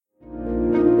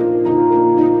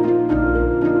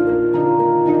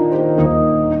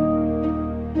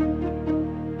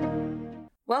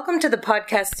Welcome to the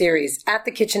podcast series, At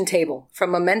the Kitchen Table, from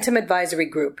Momentum Advisory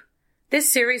Group.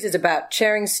 This series is about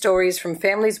sharing stories from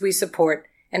families we support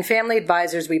and family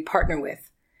advisors we partner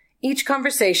with. Each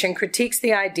conversation critiques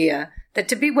the idea that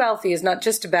to be wealthy is not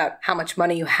just about how much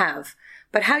money you have,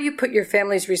 but how you put your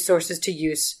family's resources to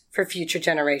use for future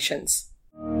generations.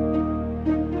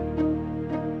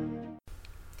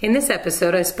 In this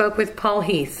episode, I spoke with Paul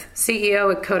Heath,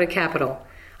 CEO at Coda Capital.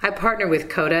 I partner with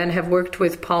Coda and have worked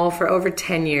with Paul for over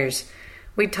 10 years.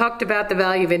 We talked about the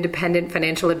value of independent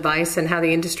financial advice and how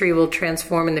the industry will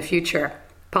transform in the future.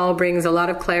 Paul brings a lot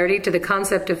of clarity to the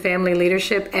concept of family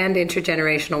leadership and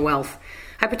intergenerational wealth.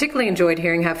 I particularly enjoyed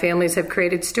hearing how families have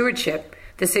created stewardship,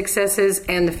 the successes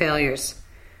and the failures.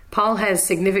 Paul has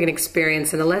significant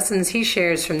experience, and the lessons he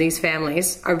shares from these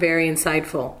families are very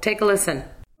insightful. Take a listen.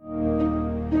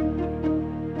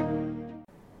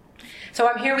 So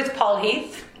I'm here with Paul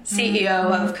Heath,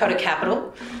 CEO of Coda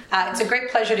Capital. It's a great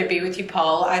pleasure to be with you,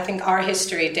 Paul. I think our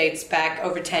history dates back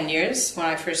over 10 years when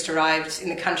I first arrived in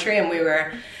the country, and we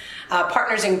were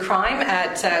partners in crime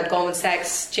at Goldman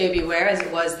Sachs JB Ware, as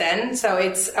it was then. So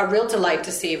it's a real delight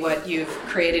to see what you've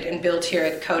created and built here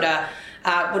at Coda.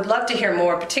 Would love to hear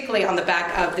more, particularly on the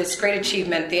back of this great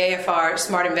achievement, the AFR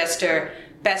Smart Investor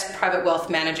Best Private Wealth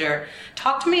Manager.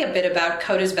 Talk to me a bit about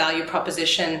Coda's value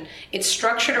proposition. It's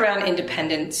structured around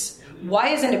independence. Why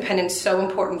is independence so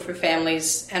important for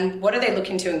families, and what are they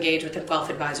looking to engage with a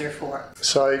wealth advisor for?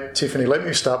 So, Tiffany, let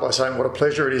me start by saying what a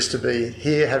pleasure it is to be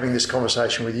here having this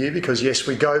conversation with you, because yes,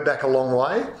 we go back a long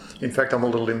way. In fact, I'm a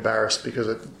little embarrassed because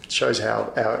it shows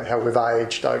how we've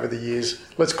aged over the years.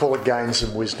 Let's call it gain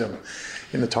some wisdom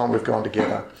in the time we've gone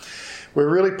together. We're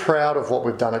really proud of what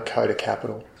we've done at Coda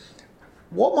Capital.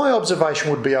 What my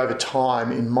observation would be over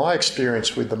time, in my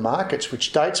experience with the markets,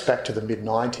 which dates back to the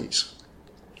mid-90s,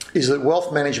 is that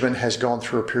wealth management has gone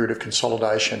through a period of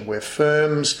consolidation where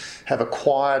firms have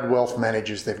acquired wealth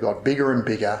managers, they've got bigger and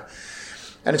bigger,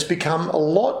 and it's become a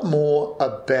lot more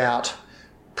about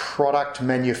product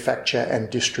manufacture and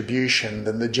distribution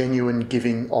than the genuine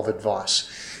giving of advice.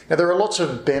 Now, there are lots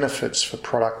of benefits for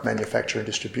product manufacture and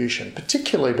distribution,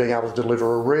 particularly being able to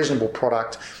deliver a reasonable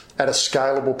product at a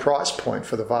scalable price point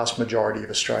for the vast majority of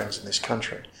Australians in this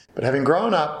country. But having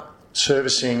grown up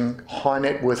servicing high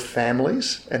net worth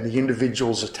families and the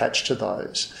individuals attached to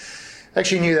those,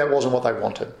 actually knew that wasn't what they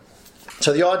wanted.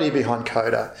 So the idea behind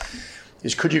Coda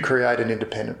is, could you create an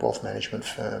independent wealth management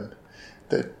firm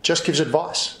that just gives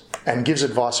advice, and gives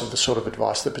advice of the sort of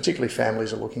advice that particularly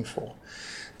families are looking for?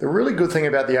 The really good thing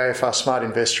about the AFR Smart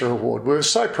Investor Award, we're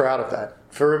so proud of that.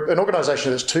 For an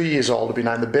organisation that's 2 years old to be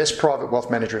named the best private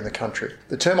wealth manager in the country,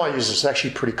 the term I use is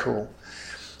actually pretty cool.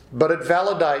 But it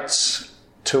validates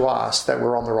to us that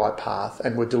we're on the right path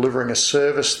and we're delivering a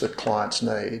service that clients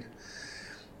need.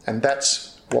 And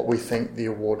that's what we think the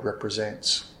award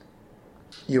represents.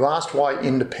 You asked why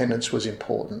independence was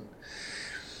important.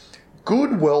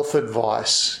 Good wealth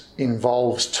advice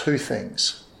involves two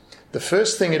things. The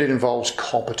first thing, it involves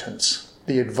competence.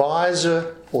 The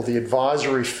advisor or the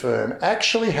advisory firm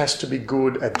actually has to be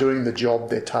good at doing the job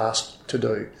they're tasked to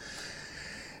do.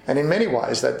 And in many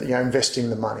ways, that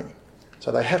investing the money.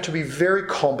 So they have to be very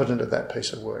competent at that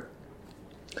piece of work.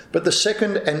 But the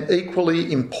second and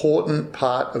equally important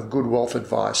part of good wealth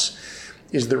advice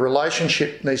is the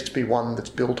relationship needs to be one that's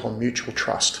built on mutual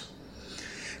trust.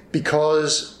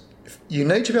 Because you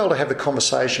need to be able to have the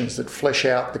conversations that flesh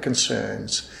out the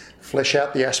concerns, flesh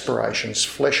out the aspirations,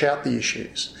 flesh out the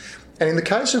issues. And in the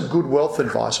case of good wealth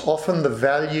advice, often the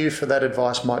value for that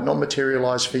advice might not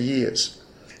materialise for years.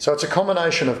 So it's a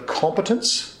combination of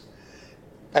competence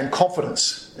and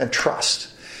confidence and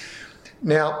trust.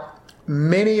 Now,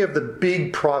 many of the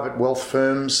big private wealth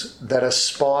firms that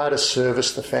aspire to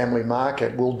service the family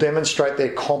market will demonstrate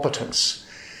their competence.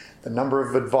 The number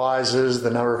of advisors, the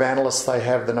number of analysts they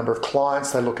have, the number of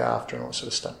clients they look after, and all that sort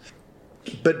of stuff.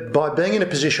 But by being in a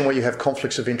position where you have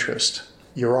conflicts of interest,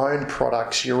 your own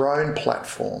products, your own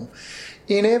platform,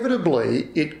 inevitably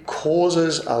it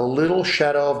causes a little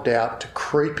shadow of doubt to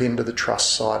creep into the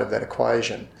trust side of that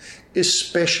equation,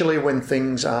 especially when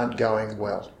things aren't going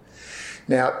well.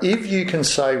 Now, if you can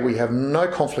say we have no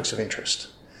conflicts of interest,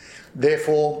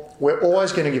 therefore we're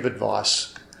always going to give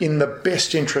advice in the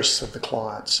best interests of the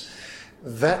clients,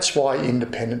 that's why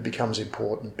independent becomes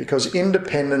important, because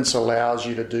independence allows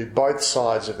you to do both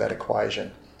sides of that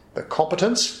equation, the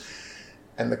competence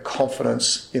and the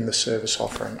confidence in the service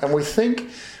offering. And we think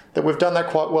that we've done that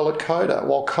quite well at Coda.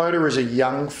 While Coda is a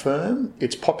young firm,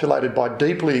 it's populated by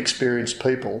deeply experienced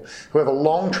people who have a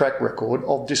long track record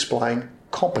of displaying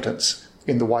competence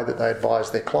in the way that they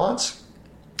advise their clients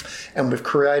And we've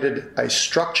created a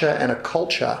structure and a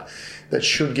culture that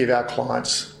should give our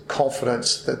clients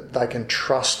confidence that they can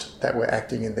trust that we're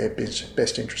acting in their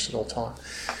best interest at all time.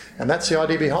 And that's the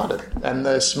idea behind it. And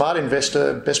the Smart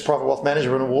Investor Best Private Wealth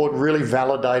Management Award really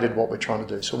validated what we're trying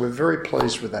to do. So we're very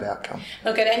pleased with that outcome.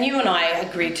 Look, and you and I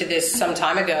agreed to this some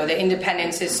time ago, that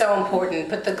independence is so important.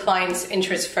 Put the client's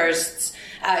interests first.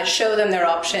 Show them their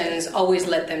options, always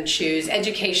let them choose.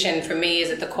 Education, for me,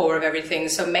 is at the core of everything.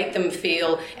 So make them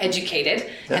feel educated,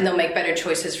 and they'll make better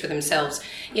choices for themselves.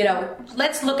 You know,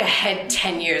 let's look ahead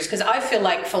 10 years, because I feel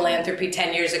like philanthropy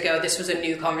 10 years ago, this was a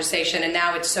new conversation, and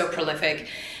now it's so prolific.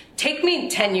 Take me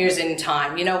 10 years in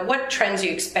time. You know, what trends are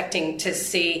you expecting to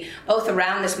see both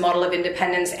around this model of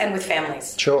independence and with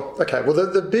families? Sure. Okay. Well,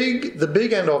 the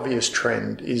big and obvious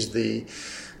trend is the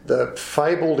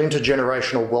fabled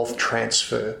intergenerational wealth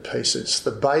transfer pieces,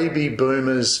 the baby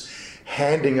boomers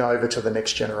handing over to the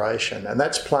next generation. And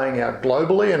that's playing out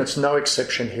globally, and it's no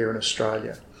exception here in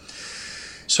Australia.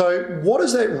 So what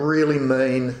does that really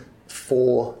mean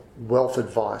for wealth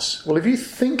advice? Well, if you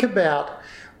think about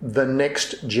the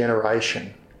next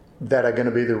generation that are going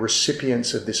to be the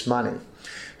recipients of this money,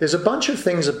 there's a bunch of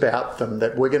things about them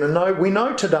that we're going to know. We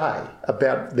know today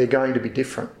about they're going to be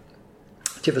different.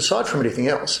 If aside from anything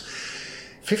else,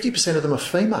 50% of them are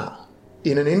female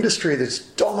in an industry that's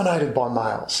dominated by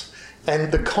males.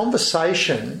 And the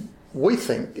conversation, we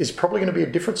think, is probably going to be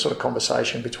a different sort of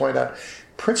conversation between a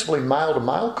principally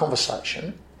male-to-male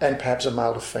conversation and perhaps a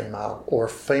male-to-female or a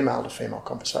female-to-female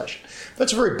conversation.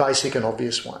 That's a very basic and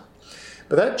obvious one.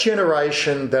 But that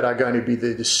generation that are going to be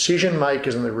the decision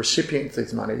makers and the recipients of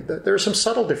this money, there are some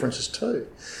subtle differences too.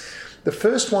 The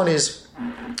first one is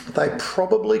they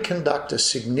probably conduct a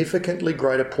significantly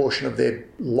greater portion of their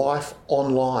life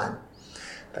online.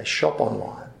 They shop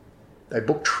online. They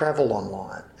book travel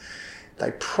online.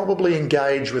 They probably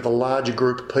engage with a larger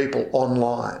group of people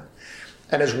online.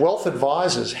 And as wealth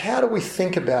advisors, how do we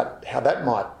think about how that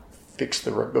might fix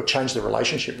or change the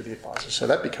relationship with the advisor? So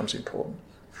that becomes important.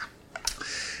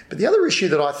 But the other issue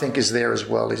that I think is there as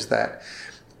well is that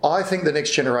I think the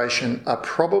next generation are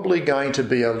probably going to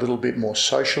be a little bit more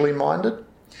socially minded.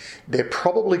 They're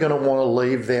probably going to want to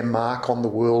leave their mark on the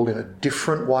world in a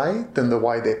different way than the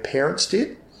way their parents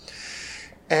did.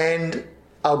 And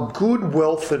a good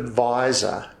wealth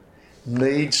advisor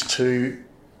needs to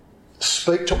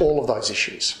speak to all of those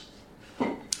issues.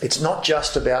 It's not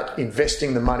just about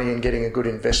investing the money and getting a good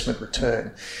investment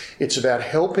return. It's about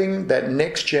helping that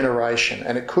next generation,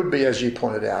 and it could be, as you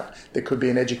pointed out, there could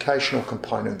be an educational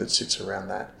component that sits around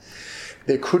that.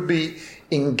 There could be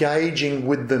engaging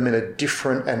with them in a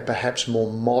different and perhaps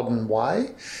more modern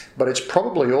way, but it's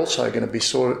probably also going to be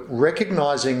sort of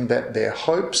recognising that their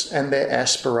hopes and their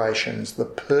aspirations, the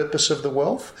purpose of the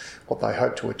wealth, what they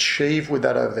hope to achieve with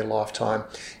that over their lifetime,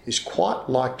 is quite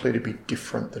likely to be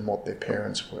different than what their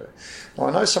parents were. Now,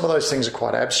 I know some of those things are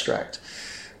quite abstract,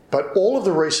 but all of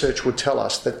the research would tell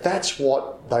us that that's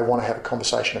what they want to have a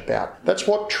conversation about. That's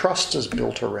what trust is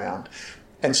built around.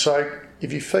 And so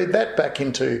if you feed that back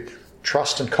into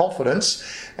trust and confidence,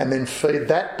 and then feed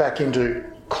that back into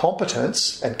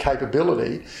competence and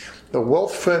capability, the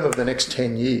wealth firm of the next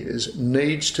 10 years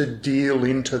needs to deal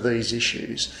into these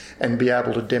issues and be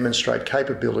able to demonstrate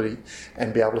capability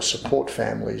and be able to support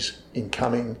families in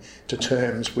coming to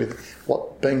terms with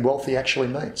what being wealthy actually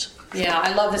means. Yeah,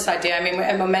 I love this idea. I mean,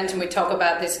 at Momentum, we talk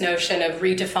about this notion of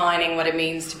redefining what it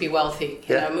means to be wealthy,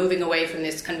 you know, moving away from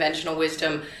this conventional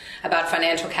wisdom about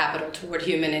financial capital toward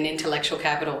human and intellectual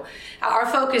capital. Our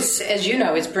focus, as you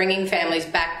know, is bringing families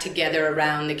back together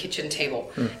around the kitchen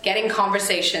table, getting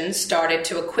conversations started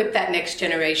to equip that next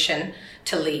generation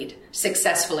to lead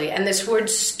successfully. And this word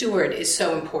steward is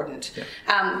so important.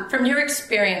 From your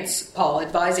experience, Paul,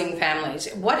 advising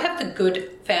families, what have the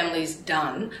good families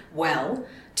done well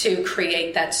to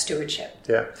create that stewardship?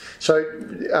 Yeah.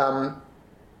 So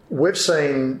we've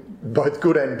seen both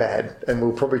good and bad, and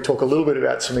we'll probably talk a little bit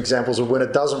about some examples of when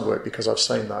it doesn't work, because I've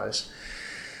seen those.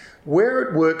 Where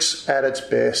it works at its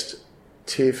best,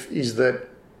 Tiff, is that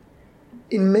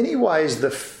in many ways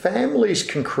the families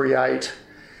can create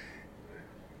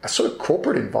a sort of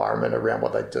corporate environment around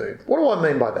what they do. What do I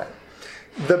mean by that?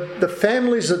 The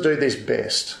families that do this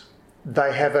best,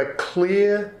 they have a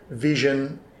clear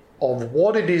vision of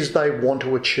what it is they want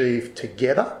to achieve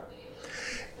together,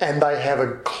 and they have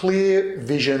a clear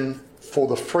vision for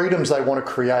the freedoms they want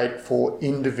to create for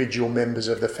individual members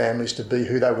of the families to be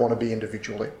who they want to be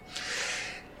individually.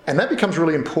 And that becomes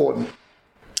really important.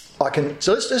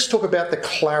 So let's talk about the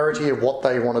clarity of what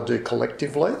they want to do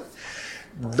collectively.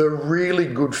 The really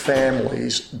good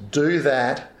families do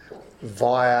that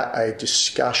via a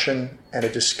discussion and a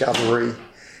discovery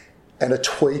and a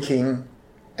tweaking,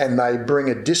 and they bring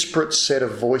a disparate set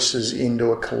of voices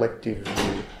into a collective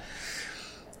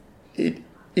view.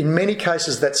 In many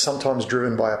cases, that's sometimes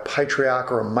driven by a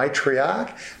patriarch or a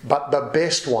matriarch, but the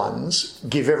best ones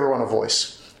give everyone a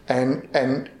voice.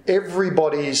 And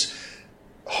everybody's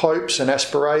hopes and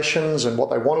aspirations and what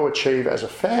they want to achieve as a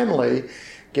family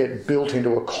get built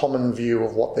into a common view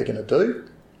of what they're going to do.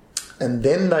 And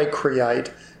then they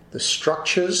create the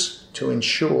structures to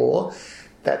ensure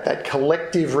that that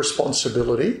collective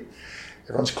responsibility,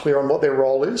 everyone's clear on what their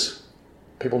role is,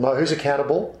 people know who's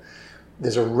accountable,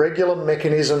 there's a regular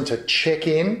mechanism to check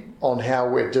in on how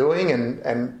we're doing,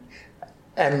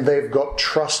 and they've got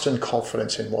trust and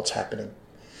confidence in what's happening.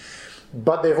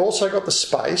 But they've also got the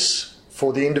space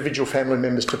for the individual family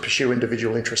members to pursue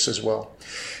individual interests as well.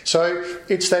 So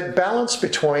it's that balance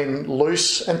between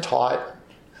loose and tight,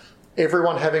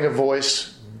 everyone having a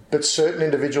voice, but certain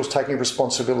individuals taking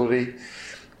responsibility.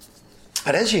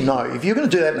 And as you know, if you're going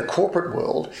to do that in the corporate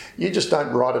world, you just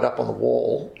don't write it up on the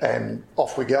wall and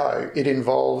off we go. It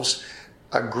involves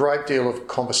a great deal of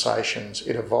conversations.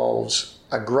 It involves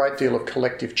a great deal of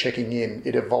collective checking in.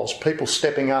 It involves people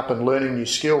stepping up and learning new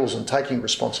skills and taking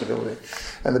responsibility.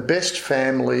 And the best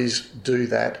families do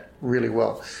that really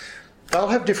well. They'll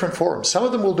have different forums. Some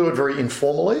of them will do it very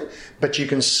informally, but you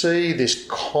can see this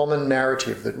common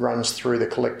narrative that runs through the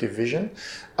collective vision.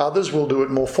 Others will do it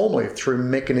more formally through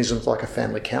mechanisms like a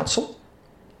family council.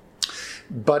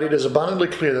 But it is abundantly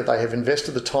clear that they have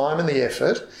invested the time and the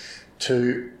effort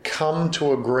to come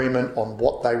to agreement on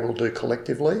what they will do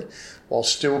collectively while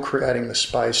still creating the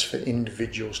space for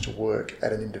individuals to work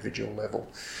at an individual level.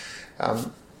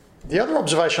 The other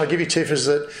observation I give you, Tiff, is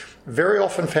that very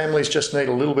often families just need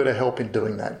a little bit of help in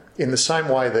doing that, in the same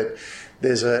way that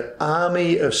there's an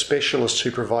army of specialists who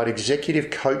provide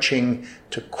executive coaching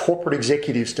to corporate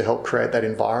executives to help create that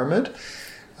environment.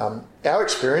 Our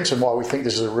experience, and why we think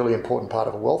this is a really important part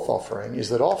of a wealth offering, is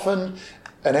that often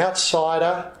an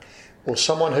outsider or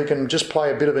someone who can just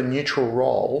play a bit of a neutral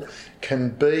role can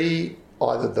be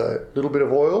either the little bit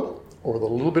of oil or the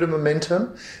little bit of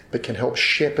momentum, but can help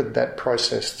shepherd that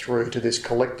process through to this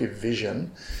collective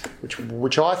vision,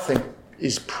 which I think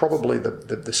is probably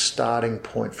the starting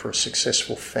point for a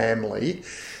successful family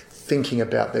thinking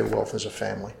about their wealth as a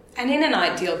family. And in an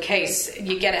ideal case,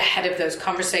 you get ahead of those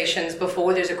conversations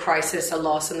before there's a crisis, a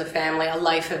loss in the family, a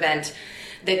life event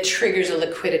that triggers a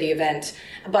liquidity event.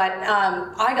 But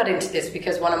I got into this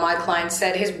because one of my clients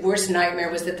said his worst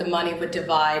nightmare was that the money would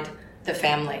divide the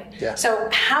family. Yeah. So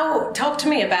talk to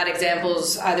me about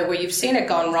examples either where you've seen it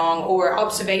gone wrong or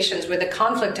observations where the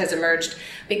conflict has emerged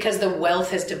because the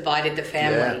wealth has divided the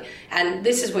family. Yeah. And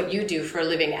this is what you do for a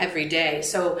living every day.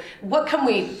 So what can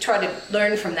we try to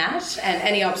learn from that, and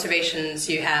any observations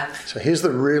you have? So here's the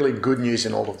really good news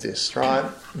in all of this, right?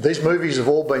 These movies have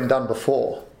all been done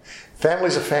before.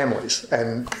 Families are families,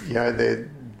 and you know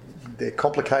they're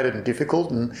complicated and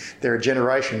difficult, and there are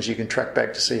generations you can track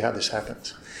back to see how this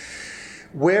happens.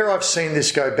 Where I've seen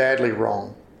this go badly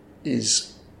wrong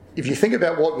is, if you think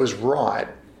about what was right,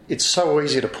 it's so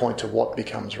easy to point to what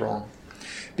becomes wrong.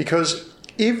 Because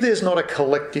if there's not a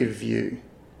collective view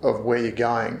of where you're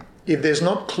going, if there's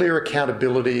not clear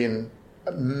accountability and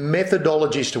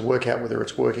methodologies to work out whether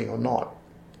it's working or not,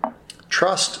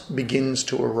 trust begins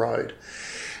to erode.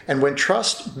 And when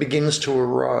trust begins to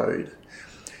erode,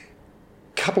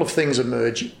 a couple of things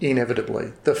emerge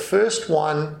inevitably. The first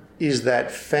one is that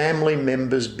family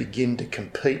members begin to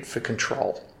compete for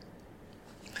control.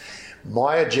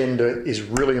 My agenda is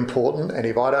really important, and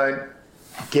if I don't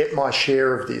get my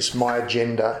share of this, my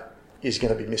agenda is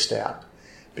going to be missed out,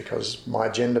 because my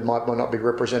agenda might not be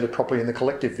represented properly in the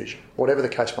collective vision, whatever the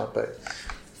case might be.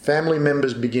 Family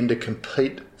members begin to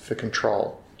compete for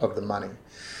control of the money.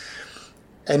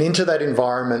 And into that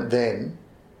environment then,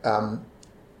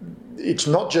 it's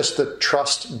not just that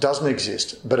trust doesn't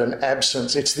exist, but an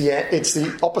absence. It's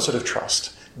the opposite of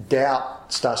trust.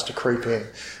 Doubt starts to creep in.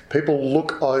 People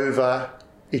look over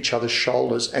each other's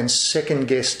shoulders and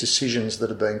second-guess decisions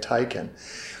that are being taken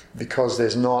because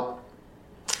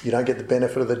you don't get the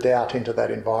benefit of the doubt into that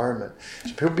environment. So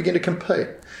people begin to compete.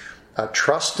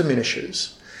 Trust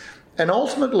diminishes. And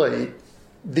ultimately,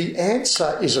 the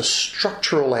answer is a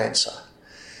structural answer.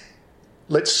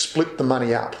 Let's split the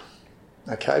money up.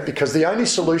 Okay, because the only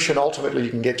solution ultimately you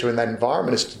can get to in that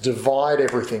environment is to divide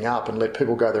everything up and let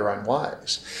people go their own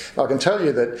ways. Now, I can tell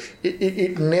you that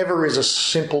it never is a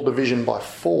simple division by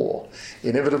 4.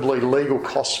 Inevitably, legal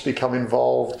costs become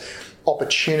involved,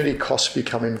 opportunity costs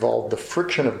become involved. The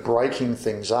friction of breaking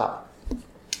things up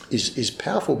is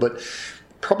powerful, but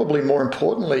probably more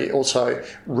importantly, also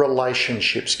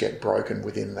relationships get broken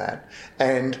within that.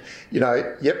 And,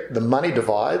 the money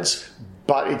divides,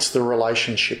 but it's the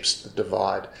relationships that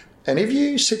divide. And if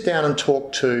you sit down and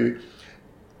talk to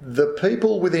the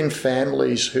people within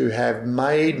families who have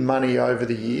made money over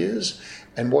the years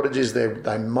and what it is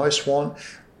they most want,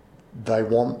 they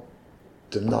want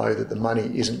to know that the money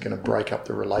isn't going to break up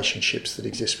the relationships that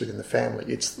exist within the family.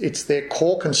 It's their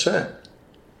core concern.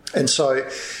 And so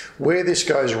where this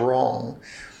goes wrong,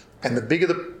 and the bigger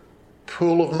the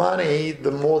pool of money,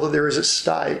 the more that there is at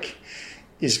stake,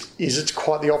 is it's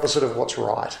quite the opposite of what's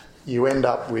right. You end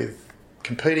up with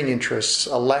competing interests,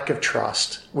 a lack of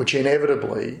trust, which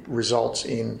inevitably results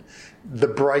in the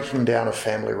breaking down of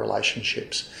family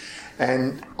relationships.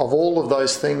 And of all of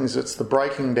those things, it's the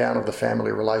breaking down of the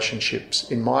family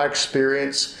relationships, in my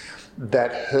experience,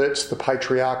 that hurts the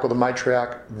patriarch or the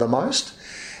matriarch the most.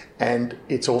 And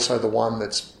it's also the one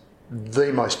that's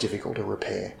the most difficult to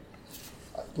repair,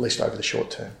 at least over the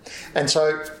short term. And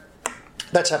so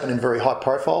that's happened in very high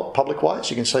profile, public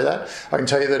ways. You can see that. I can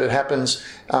tell you that it happens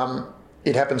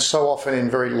so often in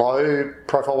very low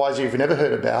profile ways you've never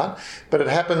heard about, but it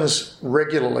happens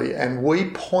regularly. And we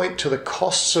point to the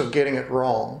costs of getting it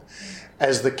wrong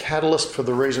as the catalyst for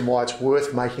the reason why it's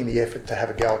worth making the effort to have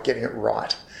a go at getting it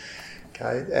right.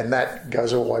 Okay? And that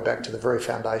goes all the way back to the very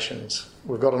foundations.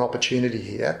 We've got an opportunity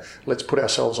here. Let's put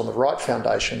ourselves on the right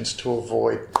foundations to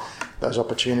avoid those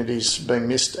opportunities being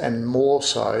missed, and more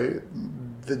so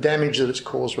the damage that it's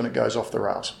caused when it goes off the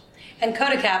rails. And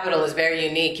Coda Capital is very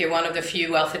unique. You're one of the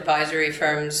few wealth advisory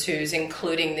firms who's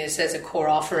including this as a core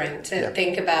offering to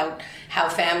think about how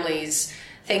families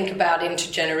think about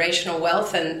intergenerational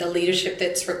wealth and the leadership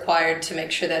that's required to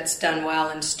make sure that's done well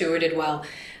and stewarded well.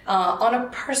 On a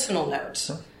personal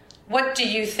note, what do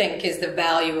you think is the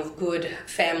value of good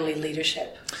family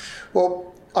leadership?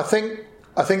 Well, I think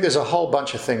there's a whole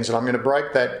bunch of things, and I'm going to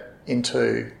break that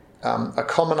into a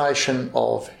combination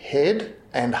of head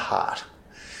and heart.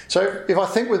 So if I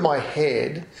think with my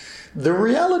head, the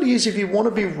reality is if you want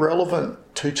to be relevant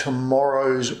to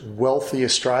tomorrow's wealthy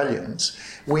Australians,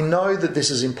 we know that this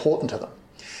is important to them.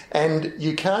 And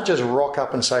you can't just rock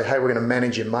up and say, hey, we're going to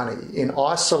manage your money in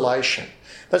isolation.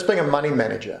 That's being a money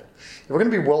manager. If we're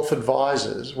going to be wealth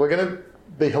advisors, we're going to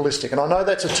be holistic. And I know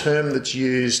that's a term that's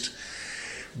used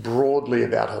broadly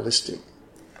about holistic.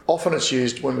 Often it's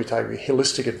used when we take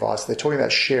holistic advice, they're talking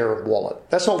about share of wallet.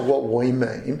 That's not what we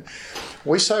mean.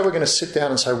 We say we're going to sit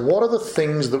down and say, what are the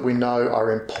things that we know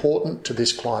are important to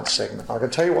this client segment? I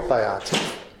can tell you what they are, Tim.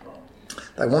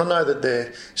 They want to know that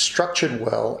they're structured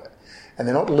well and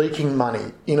they're not leaking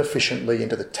money inefficiently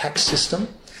into the tax system.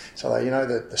 So they,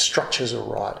 the structures are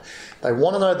right. They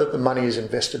want to know that the money is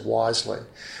invested wisely.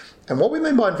 And what we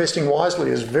mean by investing wisely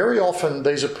is very often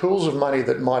these are pools of money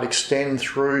that might extend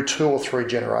through 2 or 3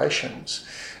 generations.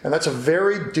 And that's a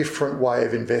very different way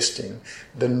of investing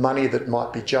than money that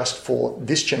might be just for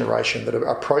this generation that are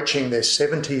approaching their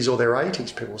 70s or their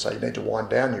 80s. People say you need to wind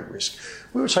down your risk.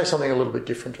 We would say something a little bit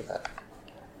different to that.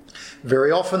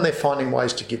 Very often they're finding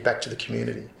ways to give back to the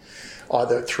community,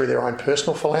 either through their own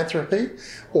personal philanthropy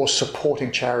or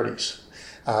supporting charities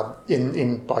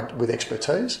with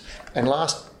expertise. And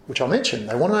last, which I mentioned,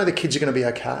 they want to know the kids are going to be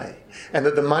okay and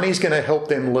that the money's going to help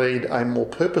them lead a more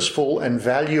purposeful and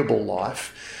valuable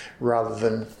life rather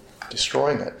than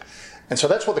destroying it. And so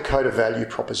that's what the Coda value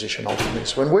proposition ultimately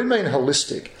is. When we mean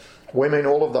holistic, we mean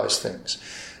all of those things.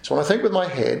 So when I think with my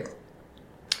head,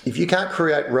 if you can't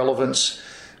create relevance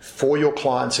for your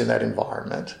clients in that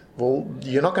environment, well,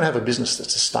 you're not going to have a business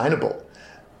that's sustainable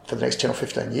for the next 10 or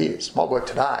 15 years. It might work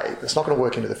today, but it's not going to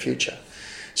work into the future.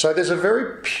 So there's a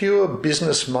very pure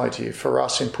business motive for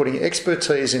us in putting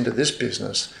expertise into this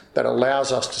business that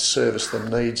allows us to service the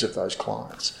needs of those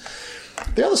clients.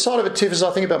 The other side of it, Tiff, is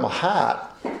I think about my heart.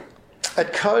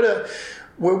 At Coda,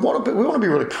 we want to be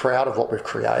really proud of what we've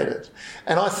created.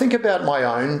 And I think about my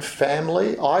own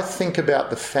family. I think about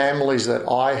the families that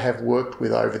I have worked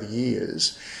with over the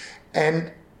years.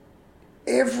 And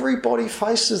everybody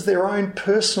faces their own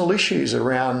personal issues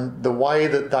around the way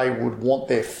that they would want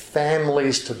their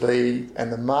families to be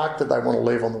and the mark that they want to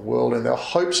leave on the world and their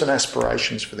hopes and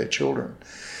aspirations for their children.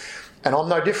 And I'm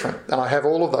no different, and I have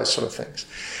all of those sort of things.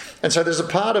 And so there's a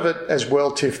part of it as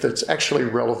well, Tiff, that's actually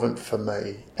relevant for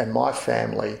me and my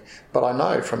family, but I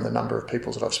know from the number of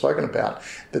people that I've spoken about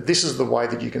that this is the way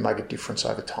that you can make a difference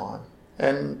over time.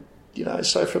 And,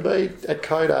 so for me at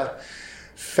Coda,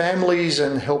 families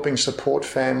and helping support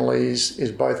families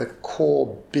is both a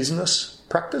core business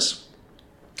practice,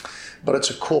 but it's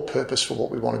a core purpose for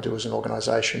what we want to do as an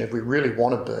organisation if we really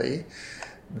want to be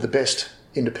the best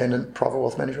independent private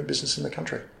wealth management business in the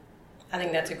country. I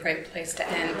think that's a great place to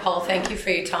end. Paul, thank you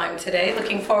for your time today.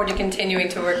 Looking forward to continuing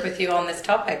to work with you on this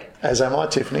topic. As am I,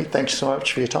 Tiffany. Thanks so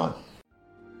much for your time.